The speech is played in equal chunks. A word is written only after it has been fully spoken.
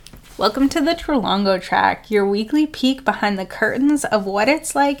Welcome to the Trelongo Track, your weekly peek behind the curtains of what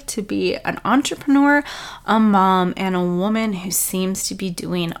it's like to be an entrepreneur, a mom, and a woman who seems to be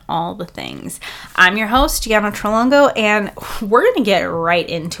doing all the things. I'm your host, Gianna Trelongo, and we're going to get right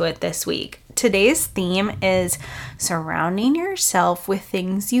into it this week. Today's theme is surrounding yourself with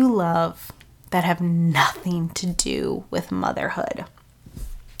things you love that have nothing to do with motherhood.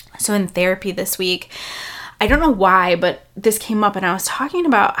 So in therapy this week, I don't know why, but this came up and I was talking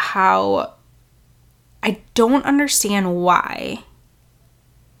about how I don't understand why.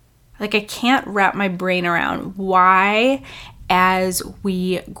 Like, I can't wrap my brain around why, as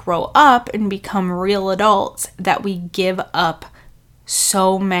we grow up and become real adults, that we give up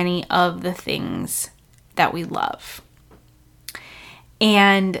so many of the things that we love.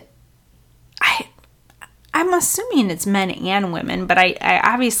 And I'm assuming it's men and women, but I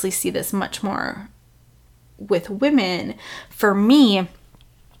obviously see this much more with women. For me,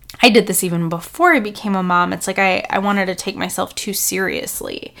 I did this even before I became a mom. It's like I wanted to take myself too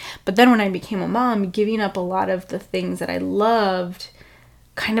seriously. But then when I became a mom, giving up a lot of the things that I loved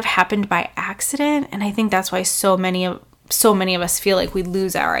kind of happened by accident. And I think that's why so many of us feel like we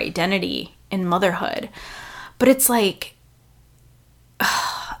lose our identity in motherhood. But it's like,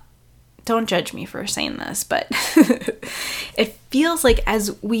 don't judge me for saying this, but it feels like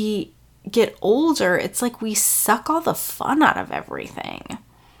as we get older, it's like we suck all the fun out of everything.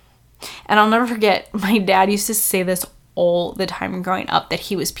 And I'll never forget, my dad used to say this all the time growing up, that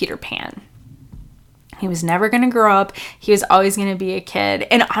he was Peter Pan. He was never going to grow up. He was always going to be a kid.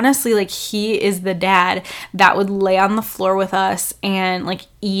 And honestly, like, he is the dad that would lay on the floor with us and like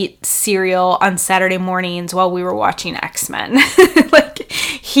eat cereal on Saturday mornings while we were watching X-Men. Like,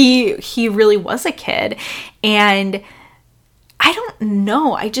 he really was a kid. And I don't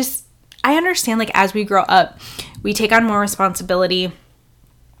know. I understand, like, as we grow up, we take on more responsibility.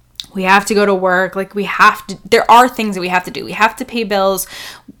 We have to go to work. Like, there are things that we have to do. We have to pay bills.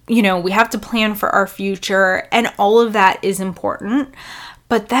 You know, we have to plan for our future. And all of that is important.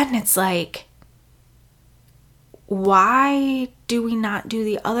 But then it's like, why do we not do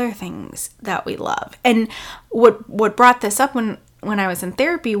the other things that we love? And what brought this up when I was in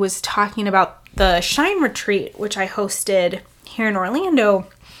therapy was talking about the Shine Retreat, which I hosted here in Orlando.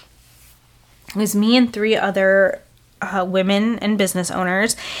 It was me and 3 other women and business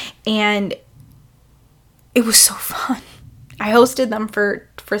owners, and it was so fun. I hosted them for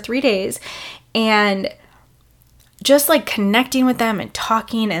 3 days, and just like connecting with them and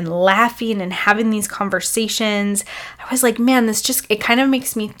talking and laughing and having these conversations, I was like, man, it kind of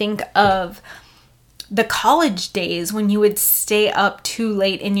makes me think of the college days when you would stay up too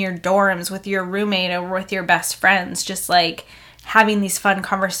late in your dorms with your roommate or with your best friends, just like having these fun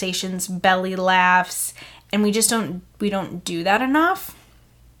conversations, belly laughs, and we don't do that enough.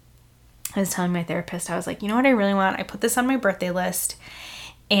 I was telling my therapist, I was like, you know what I really want? I put this on my birthday list,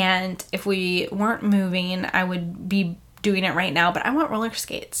 and if we weren't moving, I would be doing it right now, but I want roller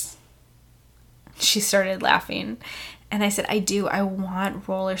skates. She started laughing, and I said, I want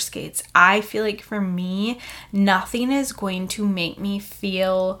roller skates. I feel like for me, nothing is going to make me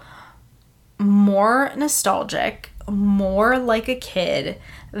feel more nostalgic, more like a kid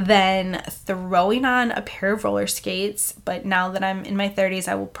than throwing on a pair of roller skates. But now that I'm in my 30s,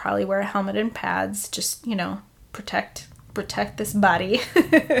 I will probably wear a helmet and pads, just, protect this body.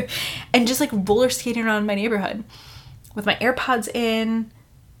 And just like roller skating around my neighborhood with my AirPods in,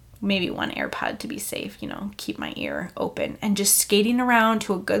 maybe one AirPod to be safe, keep my ear open, and just skating around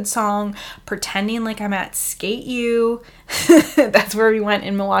to a good song, pretending like I'm at Skate U. That's where we went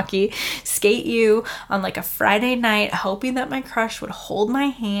in Milwaukee. Skate U on like a Friday night, hoping that my crush would hold my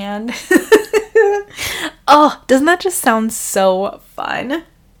hand. Oh, doesn't that just sound so fun?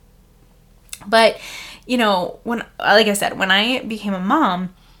 But, like I said, when I became a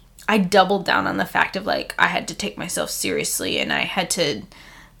mom, I doubled down on the fact of like, I had to take myself seriously and I had to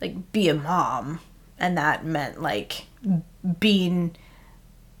like be a mom, and that meant like being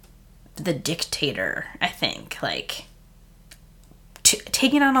the dictator, I think, like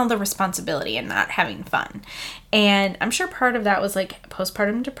taking on all the responsibility and not having fun. And I'm sure part of that was like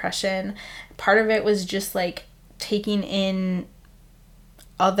postpartum depression. Part of it was just like taking in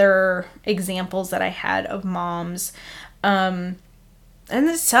other examples that I had of moms, and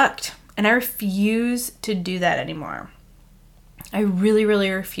it sucked, and I refuse to do that anymore. I really, really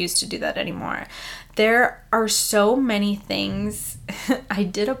refuse to do that anymore. There are so many things. I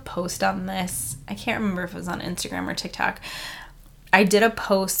did a post on this. I can't remember if it was on Instagram or TikTok. I did a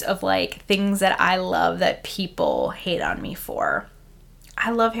post of like things that I love that people hate on me for.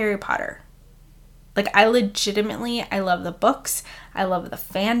 I love Harry Potter. Like, I love the books. I love the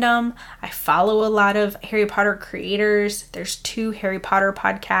fandom. I follow a lot of Harry Potter creators. There's 2 Harry Potter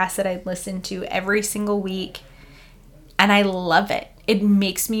podcasts that I listen to every single week. And I love it. It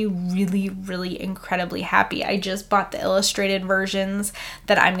makes me really, really incredibly happy. I just bought the illustrated versions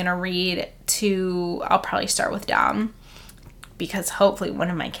that I'm going to read I'll probably start with Dom, because hopefully one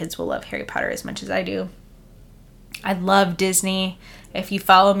of my kids will love Harry Potter as much as I do. I love Disney. If you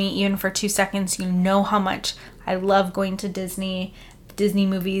follow me even for 2 seconds, you know how much I love going to Disney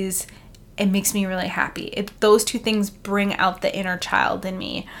movies. It makes me really happy. Those 2 things bring out the inner child in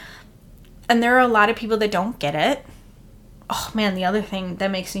me. And there are a lot of people that don't get it. Oh man, the other thing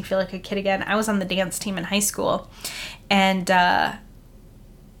that makes me feel like a kid again, I was on the dance team in high school. And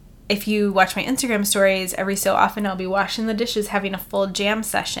if you watch my Instagram stories, every so often I'll be washing the dishes, having a full jam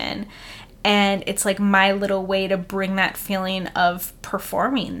session. And it's like my little way to bring that feeling of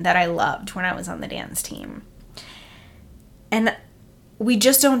performing that I loved when I was on the dance team. And we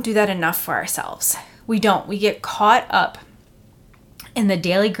just don't do that enough for ourselves. We don't. We get caught up in the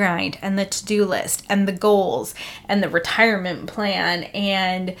daily grind and the to-do list and the goals and the retirement plan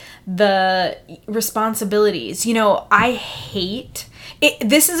and the responsibilities. You know, I hate it.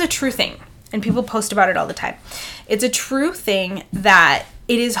 This is a true thing, and people post about it all the time. It's a true thing that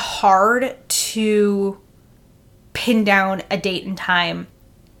it is hard to pin down a date and time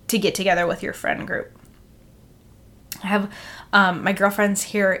to get together with your friend group. I have my girlfriends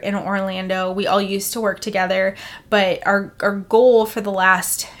here in Orlando. We all used to work together, but our goal for the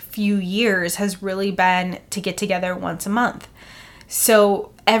last few years has really been to get together once a month.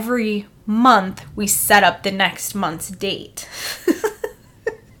 So every month we set up the next month's date.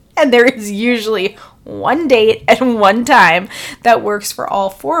 And there is usually one date at one time that works for all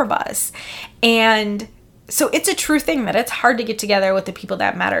 4 of us. And so it's a true thing that it's hard to get together with the people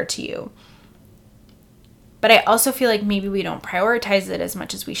that matter to you. But I also feel like maybe we don't prioritize it as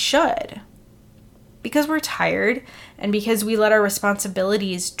much as we should, because we're tired and because we let our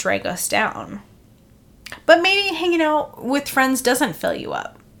responsibilities drag us down. But maybe hanging out with friends doesn't fill you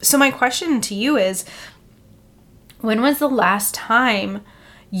up. So my question to you is, when was the last time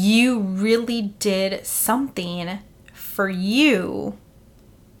you really did something for you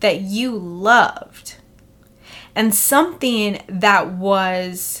that you loved? And something that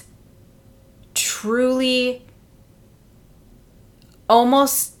was truly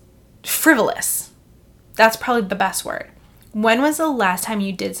almost frivolous. That's probably the best word. When was the last time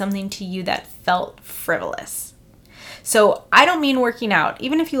you did something to you that felt frivolous? So I don't mean working out.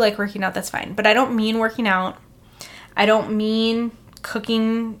 Even if you like working out, that's fine. But I don't mean working out. I don't mean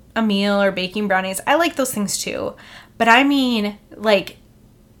cooking a meal or baking brownies. I like those things too. But I mean like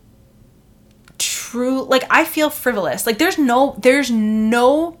true, like I feel frivolous. Like there's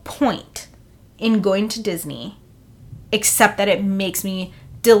no point in going to Disney except that it makes me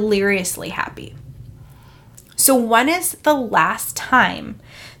deliriously happy. So when is the last time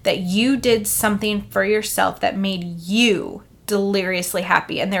that you did something for yourself that made you deliriously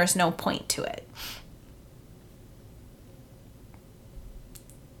happy and there's no point to it?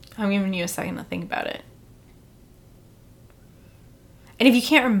 I'm giving you a second to think about it. And if you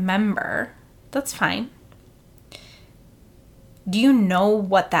can't remember, that's fine. Do you know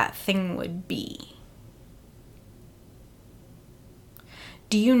what that thing would be?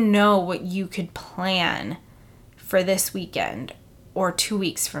 Do you know what you could plan for this weekend or 2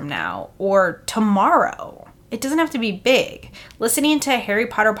 weeks from now or tomorrow? It doesn't have to be big. Listening to a Harry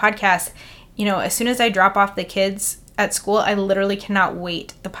Potter podcast, you know, as soon as I drop off the kids at school, I literally cannot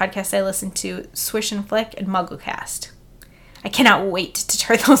wait. The podcast I listen to, Swish and Flick and MuggleCast. I cannot wait to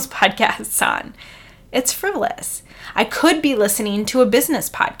turn those podcasts on. It's frivolous. I could be listening to a business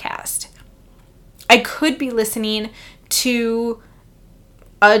podcast. I could be listening to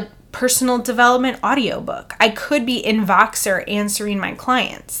a personal development audiobook. I could be in Voxer answering my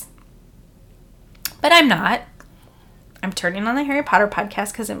clients. But I'm not. I'm turning on the Harry Potter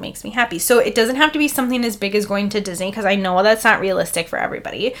podcast because it makes me happy. So it doesn't have to be something as big as going to Disney, because I know that's not realistic for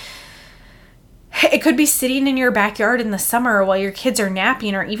everybody. It could be sitting in your backyard in the summer while your kids are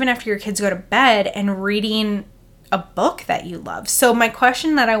napping, or even after your kids go to bed, and reading a book that you love. So my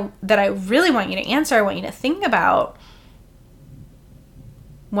question that I really want you to answer, I want you to think about,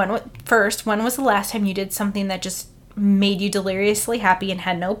 when was the last time you did something that just made you deliriously happy and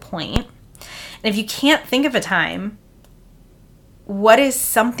had no point? And if you can't think of a time, what is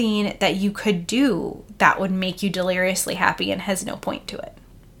something that you could do that would make you deliriously happy and has no point to it?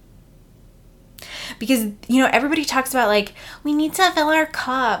 Because, you know, everybody talks about like, we need to fill our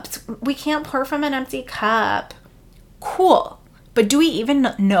cups. We can't pour from an empty cup. Cool. But do we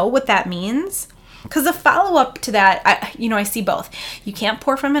even know what that means? Because the follow-up to that, I see both. You can't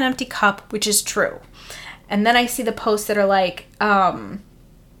pour from an empty cup, which is true. And then I see the posts that are like,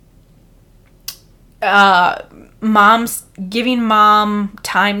 giving mom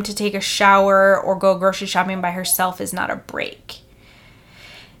time to take a shower or go grocery shopping by herself is not a break.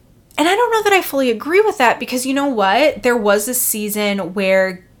 And I don't know that I fully agree with that, because you know what? There was a season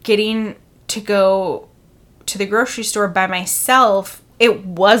where getting to go to the grocery store by myself, it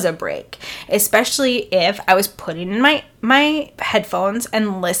was a break, especially if I was putting in my headphones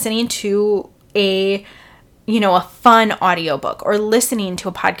and listening to a fun audiobook or listening to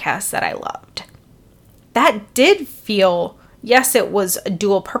a podcast that I loved. That did feel, yes, it was a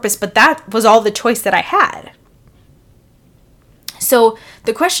dual purpose, but that was all the choice that I had. So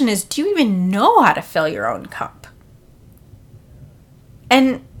the question is, do you even know how to fill your own cup?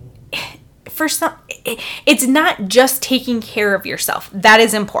 And for some, it's not just taking care of yourself. That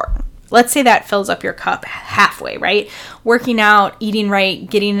is important. Let's say that fills up your cup halfway, right? Working out, eating right,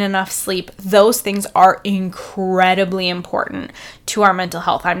 getting enough sleep, those things are incredibly important to our mental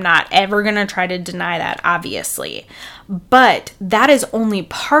health. I'm not ever going to try to deny that, obviously. But that is only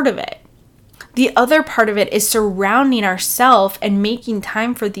part of it. The other part of it is surrounding ourselves and making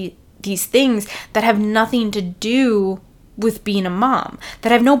time for these things that have nothing to do with being a mom,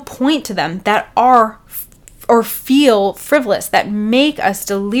 that have no point to them, that are or feel frivolous, that make us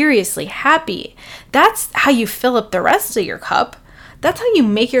deliriously happy. That's how you fill up the rest of your cup. That's how you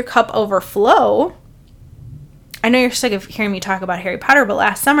make your cup overflow. I know you're sick of hearing me talk about Harry Potter, but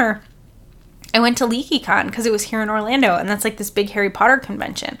last summer I went to LeakyCon because it was here in Orlando, and that's like this big Harry Potter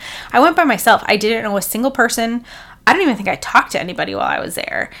convention. I went by myself. I didn't know a single person. I don't even think I talked to anybody while I was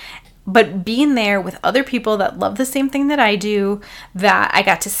there. But being there with other people that love the same thing that I do, that I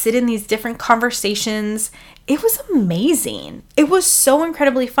got to sit in these different conversations, it was amazing. It was so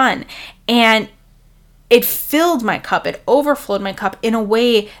incredibly fun. And it filled my cup. It overflowed my cup in a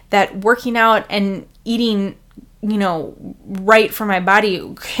way that working out and eating, right for my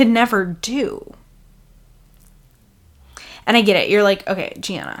body could never do. And I get it. You're like, okay,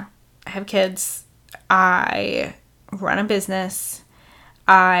 Gianna, I have kids. I run a business.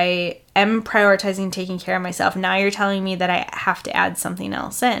 I am prioritizing taking care of myself. Now you're telling me that I have to add something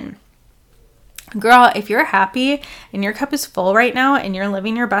else in. Girl, if you're happy and your cup is full right now and you're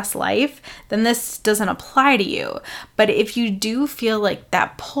living your best life, then this doesn't apply to you. But if you do feel like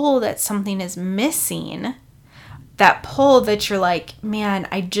that pull that something is missing, that pull that you're like, man,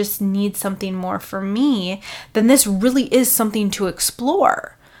 I just need something more for me, then this really is something to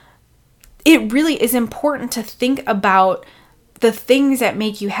explore. It really is important to think about the things that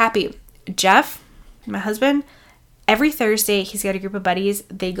make you happy. Jeff, my husband, every Thursday, he's got a group of buddies.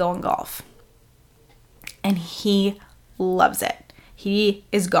 They go and golf. And he loves it. He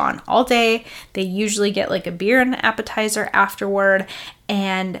is gone all day. They usually get like a beer and an appetizer afterward.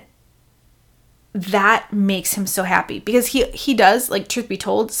 And that makes him so happy. Because he does, like, truth be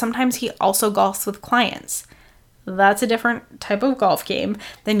told, sometimes he also golfs with clients. That's a different type of golf game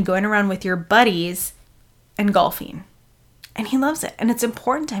than going around with your buddies and golfing. And he loves it. And it's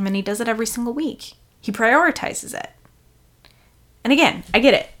important to him. And he does it every single week. He prioritizes it. And again, I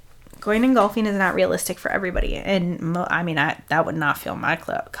get it. Going and golfing is not realistic for everybody. And that would not fill my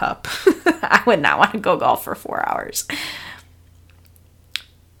cup. I would not want to go golf for 4 hours.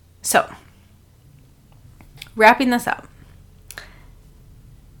 So, wrapping this up.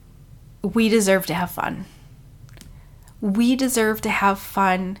 We deserve to have fun. We deserve to have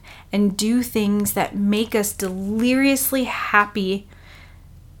fun and do things that make us deliriously happy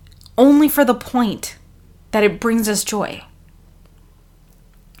only for the point that it brings us joy.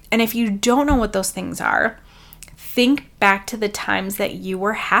 And if you don't know what those things are, think back to the times that you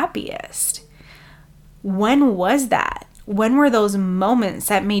were happiest. When was that? When were those moments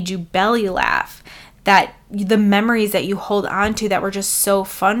that made you belly laugh? That the memories that you hold on to that were just so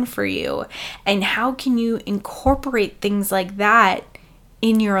fun for you? And how can you incorporate things like that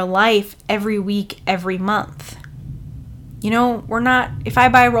in your life every week, every month? If I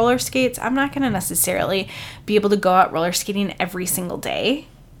buy roller skates, I'm not going to necessarily be able to go out roller skating every single day.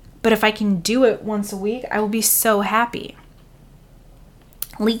 But if I can do it once a week, I will be so happy.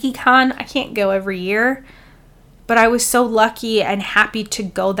 LeakyCon, I can't go every year, but I was so lucky and happy to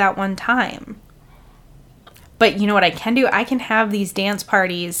go that one time. But you know what I can do? I can have these dance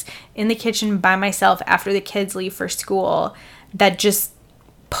parties in the kitchen by myself after the kids leave for school that just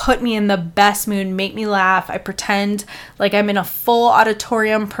put me in the best mood, make me laugh. I pretend like I'm in a full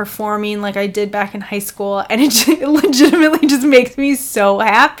auditorium performing like I did back in high school, and it legitimately just makes me so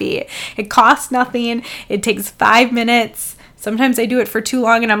happy. It costs nothing. It takes 5 minutes, Sometimes I do it for too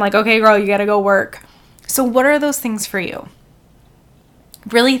long and I'm like, okay, girl, you got to go work. So what are those things for you?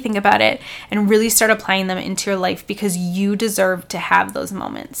 Really think about it and really start applying them into your life, because you deserve to have those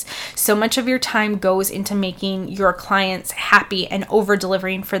moments. So much of your time goes into making your clients happy and over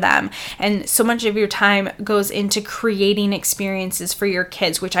delivering for them. And so much of your time goes into creating experiences for your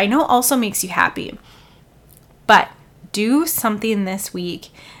kids, which I know also makes you happy. But do something this week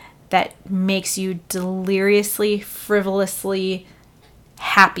that makes you deliriously, frivolously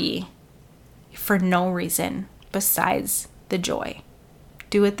happy for no reason besides the joy.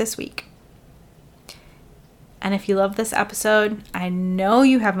 Do it this week. And if you love this episode, I know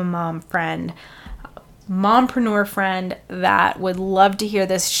you have a mompreneur friend that would love to hear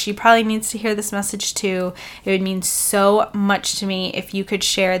this. She probably needs to hear this message too. It would mean so much to me if you could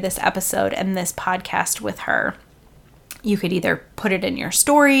share this episode and this podcast with her. You could either put it in your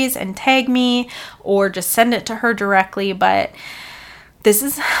stories and tag me, or just send it to her directly. But this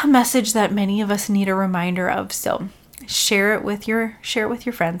is a message that many of us need a reminder of. So share it with your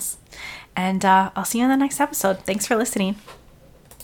friends. And I'll see you in the next episode. Thanks for listening.